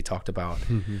 110X. He talked about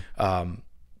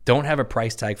don't have a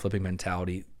price tag flipping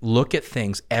mentality. Look at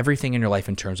everything in your life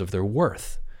in terms of their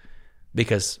worth,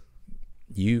 because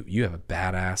you have a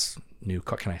badass new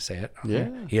car. Can I say it? Okay. Yeah.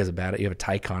 You have a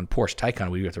Porsche Taycan.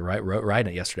 We got to ride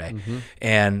it yesterday,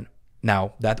 and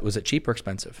now, that was it cheap or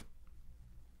expensive?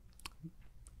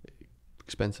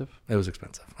 Expensive. It was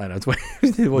expensive. I know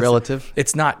it's relative.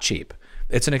 It's not cheap.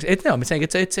 I'm saying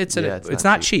it's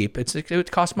not cheap.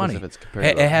 It costs money. If it's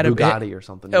compared to a Bugatti or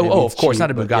something. Of course,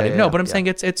 not a Bugatti. But I'm saying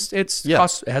it's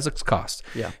cost. It has its cost.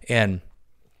 Yeah. And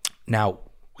now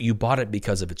you bought it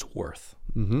because of its worth.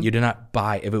 You did not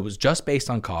buy. If it was just based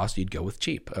on cost, you'd go with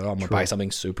cheap. I'm gonna buy something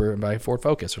super and buy a Ford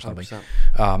Focus or something.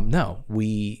 No,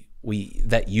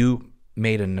 that you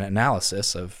made an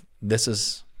analysis of this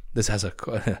has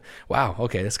a wow,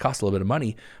 okay, this costs a little bit of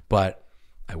money, but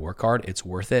I work hard, it's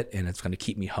worth it, and it's going to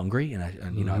keep me hungry, and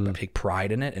I take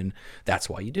pride in it, and that's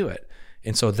why you do it.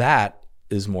 And so that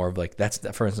is more of like,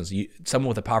 for instance, someone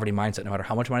with a poverty mindset, no matter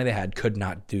how much money they had, could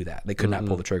not do that. They could not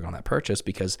pull the trigger on that purchase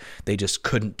because they just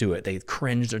couldn't do it. They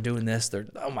cringed. They're doing this. They're,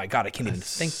 oh my God, I can't even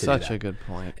think to do that. Such a good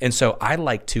point. And so I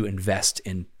like to invest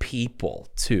in people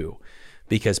too,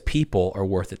 because people are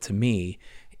worth it to me.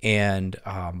 And,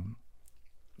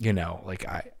 like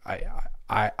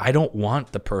I don't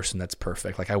want the person that's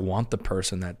perfect. Like I want the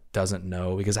person that doesn't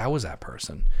know, because I was that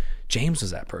person. James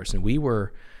was that person. We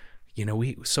were,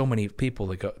 so many people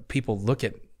look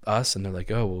at us and they're like,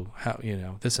 oh, well, how,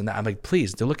 this and that. I'm like,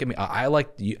 please do look at me. I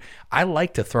like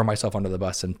to throw myself under the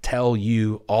bus and tell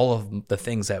you all of the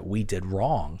things that we did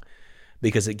wrong,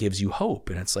 because it gives you hope.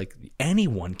 And it's like,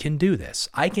 anyone can do this.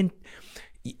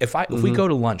 If we go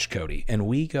to lunch, Cody, and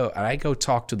I go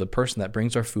talk to the person that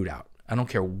brings our food out, I don't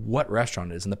care what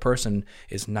restaurant it is, and the person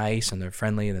is nice and they're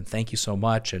friendly and then thank you so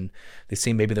much, and they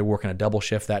seem maybe they're working a double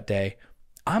shift that day,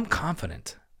 I'm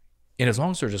confident. And as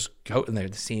long as they're just and they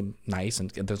seem nice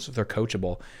and they're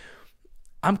coachable,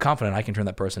 I'm confident I can turn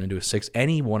that person into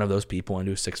any one of those people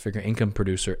into a 6-figure income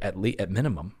producer at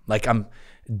minimum. Like I'm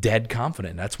dead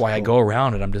confident. That's why I go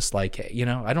around and I'm just like, hey,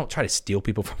 I don't try to steal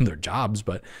people from their jobs,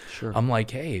 but I'm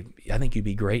like, hey, I think you'd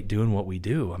be great doing what we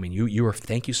do. I mean,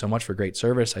 thank you so much for great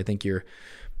service. I think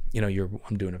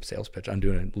I'm doing a sales pitch. I'm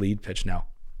doing a lead pitch now.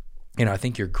 I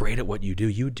think you're great at what you do.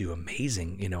 You do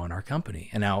amazing, in our company.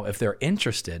 And now if they're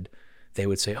interested, they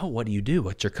would say, oh, what do you do?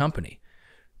 What's your company?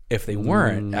 If they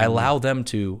weren't, I allow them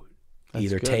to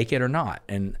either take it or not.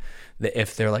 And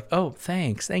if they're like, oh,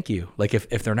 thank you. Like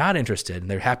if they're not interested and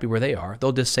they're happy where they are,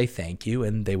 they'll just say thank you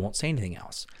and they won't say anything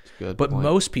else. Good but point.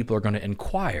 Most people are going to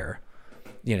inquire,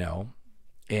 and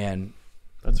then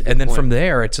point. From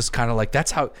there, it's just kind of like,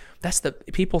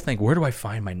 people think, where do I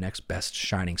find my next best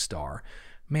shining star?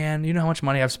 Man, you know how much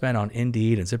money I've spent on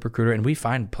Indeed and ZipRecruiter, and we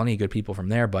find plenty of good people from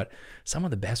there, but some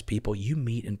of the best people you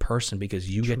meet in person because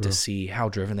you get to see how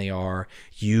driven they are.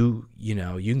 You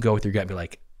can go with your gut and be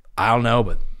like, I don't know,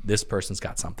 but this person's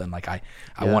got something. Like I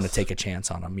want to take a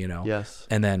chance on them, Yes.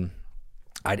 And then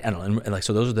I don't know, and like,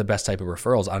 so those are the best type of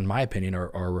referrals, in my opinion, are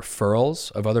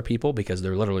referrals of other people, because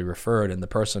they're literally referred, and the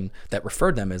person that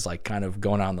referred them is like kind of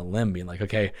going out on the limb, being like,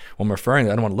 okay, well, I'm referring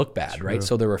them, I don't want to look bad, right?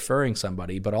 So they're referring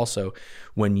somebody, but also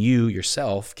when you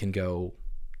yourself can go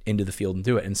into the field and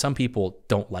do it. And some people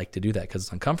don't like to do that because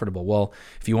it's uncomfortable. Well,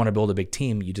 if you want to build a big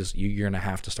team, you're going to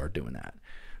have to start doing that.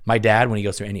 My dad, when he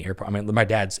goes through any airport, my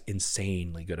dad's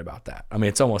insanely good about that.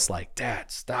 It's almost like,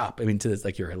 Dad, stop. To this,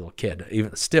 like you're a little kid.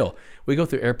 Even still, we go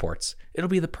through airports. It'll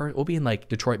be we'll be in like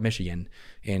Detroit, Michigan,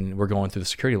 and we're going through the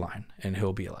security line, and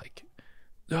he'll be like,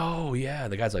 oh yeah.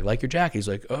 The guy's like your jacket. He's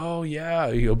like, oh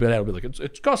yeah. He'll be like,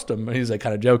 it's custom. And he's like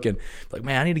kind of joking, like,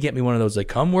 man, I need to get me one of those. Like,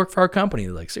 come work for our company.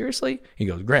 They're like, seriously? He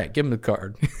goes, Grant, give him the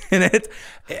card.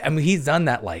 And he's done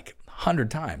that like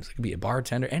 100 times. It could be a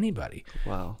bartender, anybody.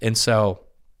 Wow. And so,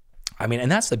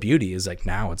 and that's the beauty, is like,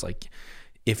 now it's like,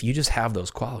 if you just have those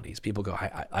qualities, people go,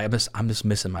 I'm just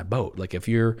missing my boat. Like if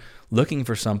you're looking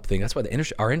for something, that's why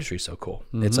our industry is so cool.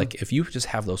 Mm-hmm. It's like, if you just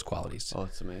have those qualities, oh,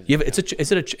 it's amazing.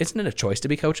 Isn't it a choice to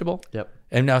be coachable? Yep.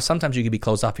 And now sometimes you can be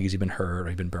closed off because you've been hurt or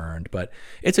you've been burned, but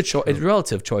it's a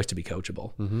relative choice to be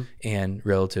coachable, and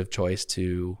relative choice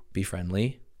to be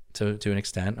friendly to an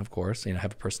extent, of course,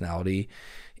 have a personality,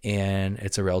 and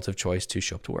it's a relative choice to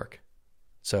show up to work.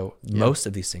 So most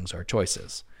of these things are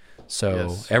choices.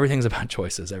 So everything's about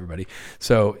choices, everybody.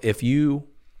 So if you,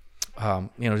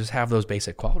 just have those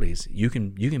basic qualities, you can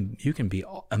be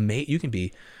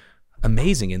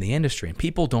amazing in the industry, and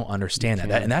people don't understand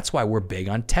that. And that's why we're big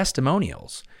on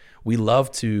testimonials. We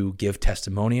love to give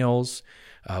testimonials.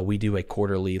 We do a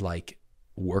quarterly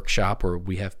workshop where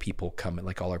we have people come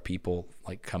in, all our people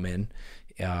come in,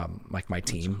 like my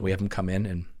team. We have them come in,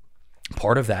 and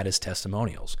part of that is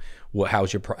testimonials.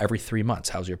 How's your every 3 months?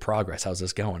 How's your progress? How's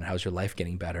this going? How's your life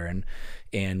getting better?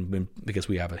 And because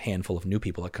we have a handful of new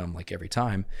people that come every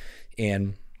time,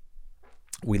 and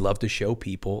we love to show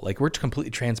people we're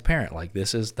completely transparent.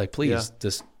 This is please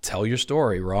just tell your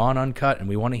story raw and uncut, and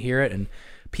we want to hear it. And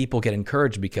people get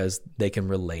encouraged because they can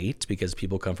relate, because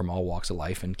people come from all walks of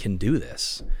life and can do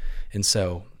this. And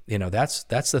so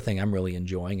that's the thing I'm really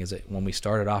enjoying, is that when we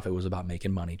started off, it was about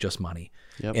making money, just money.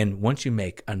 Yep. And once you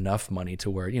make enough money to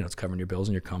where, it's covering your bills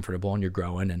and you're comfortable and you're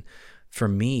growing. And for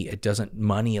me,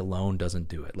 money alone doesn't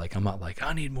do it. I'm not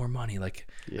I need more money.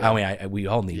 We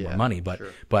all need more money,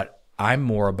 but I'm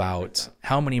more about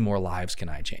how many more lives can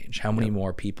I change? How many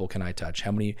more people can I touch?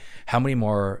 How many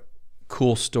more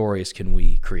cool stories can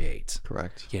we create?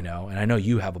 Correct. And I know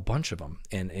you have a bunch of them,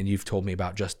 and you've told me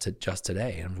about just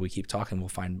today, and if we keep talking,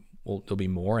 there'll be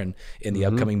more, and in the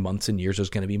upcoming months and years, there's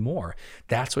going to be more.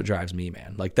 That's what drives me,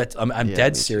 man. I'm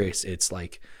dead serious. It's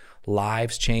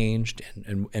lives changed,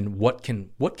 and what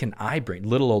can I bring?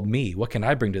 Little old me, what can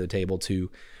I bring to the table to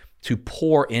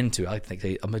pour into? I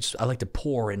like to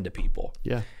pour into people.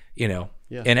 Yeah.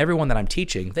 And everyone that I'm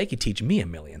teaching, they could teach me a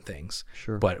million things.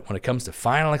 Sure. But when it comes to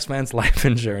final expense, life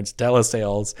insurance,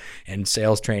 telesales, and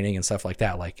sales training and stuff like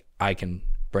that, I can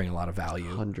bring a lot of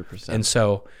value. 100%. And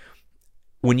so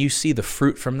when you see the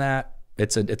fruit from that,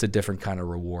 it's a different kind of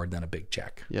reward than a big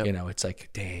check. Yep. It's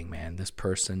dang, man, this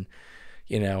person,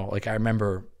 I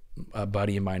remember a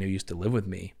buddy of mine who used to live with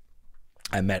me.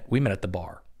 We met at the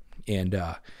bar, and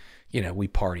we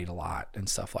partied a lot and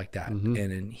stuff like that. Mm-hmm.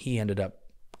 And then he ended up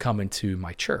coming to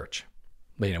my church.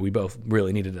 But, we both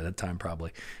really needed it at the time,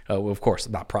 probably. Well, of course,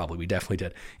 not probably, we definitely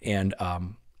did. And,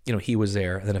 he was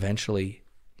there. And then eventually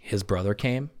his brother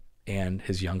came and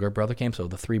his younger brother came. So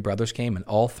the 3 brothers came, and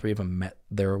all 3 of them met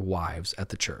their wives at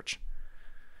the church.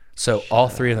 So all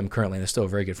 3 of them currently, and they're still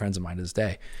very good friends of mine to this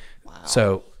day. Wow.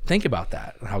 So think about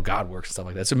that, and how God works and stuff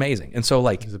like that. It's amazing. And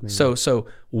so so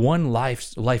one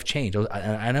life changed.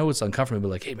 I know it's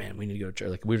uncomfortable, but hey man, we need to go to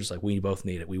church. We were just we both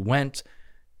need it. We went.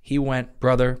 He went,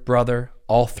 brother,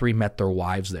 all 3 met their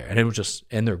wives there. And it was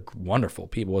and they're wonderful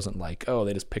people. It wasn't oh,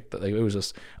 they just picked, it was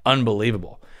just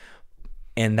unbelievable.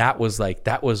 And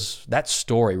that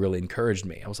story really encouraged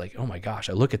me. I was like, oh my gosh,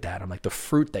 I look at that. I'm like, the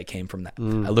fruit that came from that.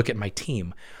 I look at my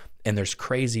team, and there's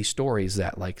crazy stories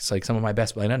that it's like some of my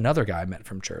best, like another guy I met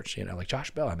from church, like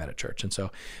Josh Bell I met at church. And so,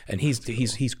 and he's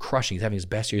crushing, he's having his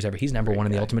best years ever. He's number one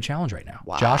in the Ultimate Challenge right now.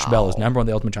 Wow. Josh Bell is number one in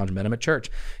the Ultimate Challenge. I met him at church,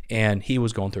 and he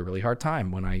was going through a really hard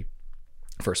time when I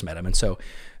first met him. And so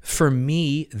for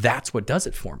me, that's what does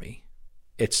it for me.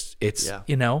 It's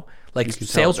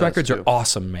sales records are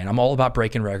awesome, man. I'm all about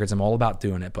breaking records. I'm all about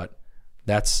doing it, but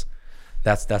that's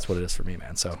what it is for me,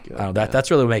 man. So that's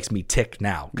really what makes me tick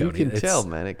now, Cody. You can tell,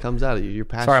 man. It comes out of you. You're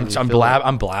passionate. Sorry,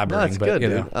 I'm blabbering. No, that's good,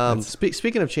 dude.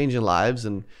 Speaking of changing lives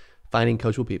and finding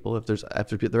coachable people, if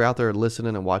they're out there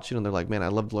listening and watching, and they're like, man,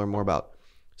 I'd love to learn more about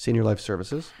Senior Life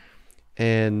Services,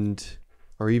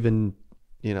 or even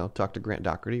talk to Grant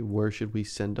Dougherty, where should we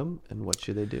send them, and what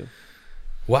should they do?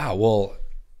 Wow. Well,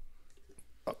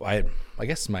 I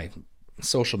guess my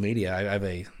social media, I have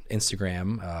a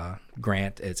Instagram,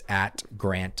 Grant, it's at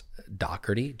Grant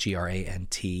Dougherty,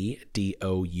 GrantDougherty.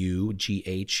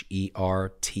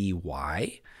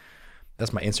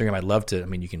 That's my Instagram. I'd love to,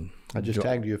 you can. I just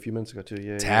tagged you a few minutes ago too.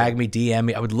 Yeah. Tag me, DM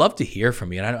me. I would love to hear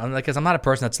from you. And I'm not a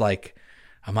person that's like,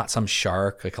 I'm not some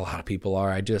shark like a lot of people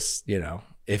are. I just,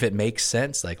 if it makes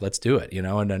sense, like, let's do it,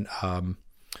 and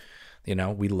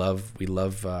then, we love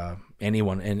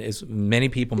anyone, and as many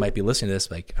people might be listening to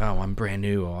this, like, oh, I'm brand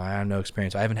new, or I have no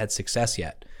experience, I haven't had success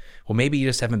yet. Well, maybe you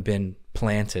just haven't been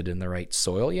planted in the right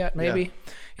soil yet, maybe.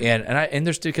 Yeah. And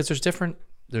there's different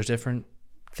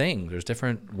things, there's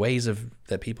different ways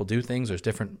that people do things, there's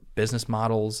different business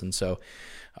models, and so,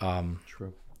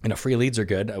 true. Free leads are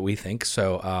good, we think.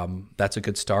 So that's a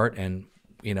good start, and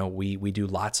we do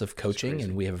lots of coaching,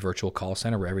 and we have a virtual call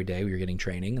center where every day we're getting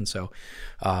training, and so.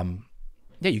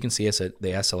 You can see us at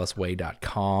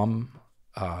theslsway.com,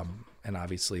 and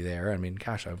obviously there.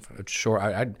 Gosh, I'm sure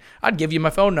I'd give you my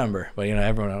phone number, but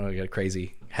everyone got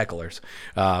crazy hecklers.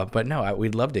 But no,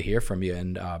 we'd love to hear from you,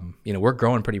 and we're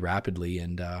growing pretty rapidly,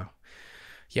 and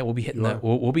we'll be hitting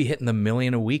we'll be hitting the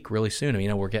million a week really soon.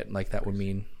 We're getting, like, that would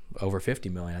mean over 50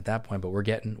 million at that point, but we're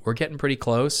getting pretty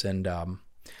close, and.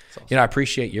 Awesome. I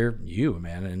appreciate you,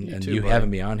 man, and you having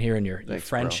me on here, and your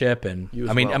friendship, bro.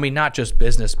 And not just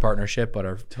business partnership, but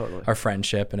our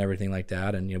friendship and everything like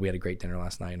that. And we had a great dinner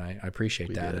last night, and I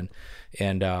appreciate that. Did.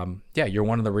 And you're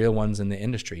one of the real ones in the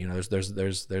industry.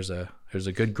 There's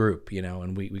a good group,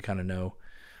 and we kind of know,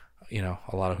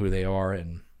 a lot of who they are,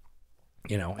 and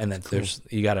and then cool.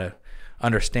 You got to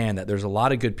understand that there's a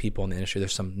lot of good people in the industry.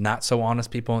 There's some not so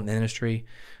honest people in the industry.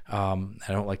 I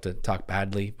don't like to talk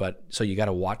badly, but so you got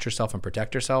to watch yourself and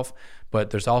protect yourself.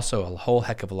 But there's also a whole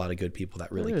heck of a lot of good people that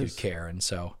really do care. And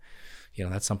so,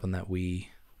 that's something that we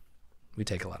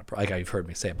take a lot of pride. Like you've heard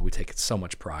me say it, but we take so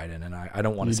much pride in. And I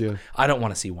don't want to. I don't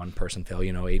want to see one person fail.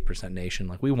 8% nation.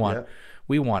 Like we want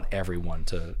everyone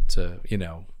to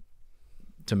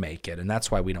make it, and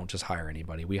that's why we don't just hire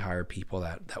anybody. We hire people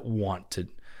that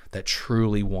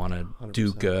truly want to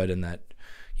do good, and that.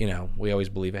 We always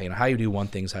believe, how you do one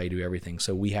thing is how you do everything.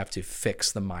 So we have to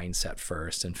fix the mindset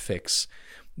first, and fix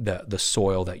the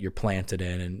soil that you're planted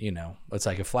in. And, it's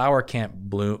like a flower can't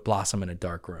blossom in a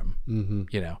dark room. Mm-hmm.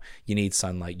 You need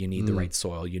sunlight, you need the right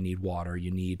soil, you need water,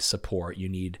 you need support, you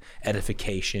need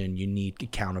edification, you need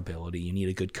accountability, you need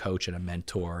a good coach and a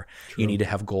mentor. True. You need to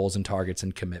have goals and targets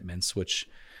and commitments, which,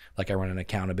 like, I run an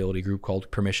accountability group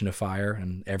called Permission to Fire.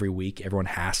 And every week everyone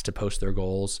has to post their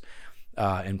goals.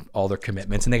 And all their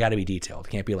commitments, and they got to be detailed. It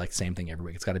can't be like the same thing every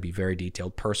week. It's got to be very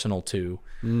detailed, personal too.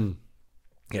 And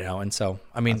so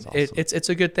awesome. It's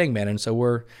a good thing, man. And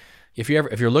so if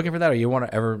you're looking for that, or you want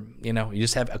to ever, you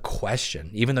just have a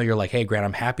question, even though you're like, hey, Grant,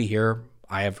 I'm happy here.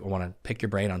 I want to pick your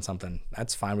brain on something.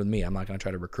 That's fine with me. I'm not going to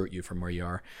try to recruit you from where you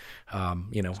are.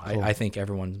 Cool. I think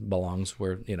everyone belongs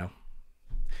where,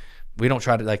 we don't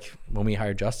try to, like, when we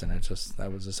hired Justin, it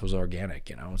was organic,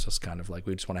 it's just kind of like,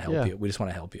 we just want to help you. We just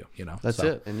want to help you, That's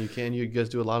it. And you guys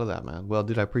do a lot of that, man. Well,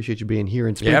 dude, I appreciate you being here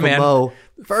in Springfield, Mo.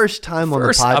 First time on the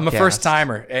podcast. I'm a first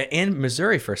timer in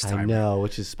Missouri, first timer. I know,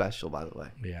 which is special, by the way.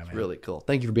 Yeah, man. Really cool.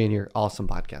 Thank you for being here. Awesome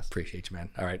podcast. Appreciate you, man.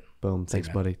 All right. Boom. Thanks,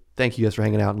 buddy. Thank you guys for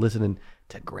hanging out and listening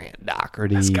to Grant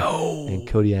Dougherty. Let's go. And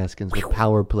Cody Askins with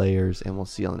Power Players, and we'll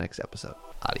see you on the next episode.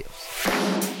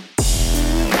 Adios.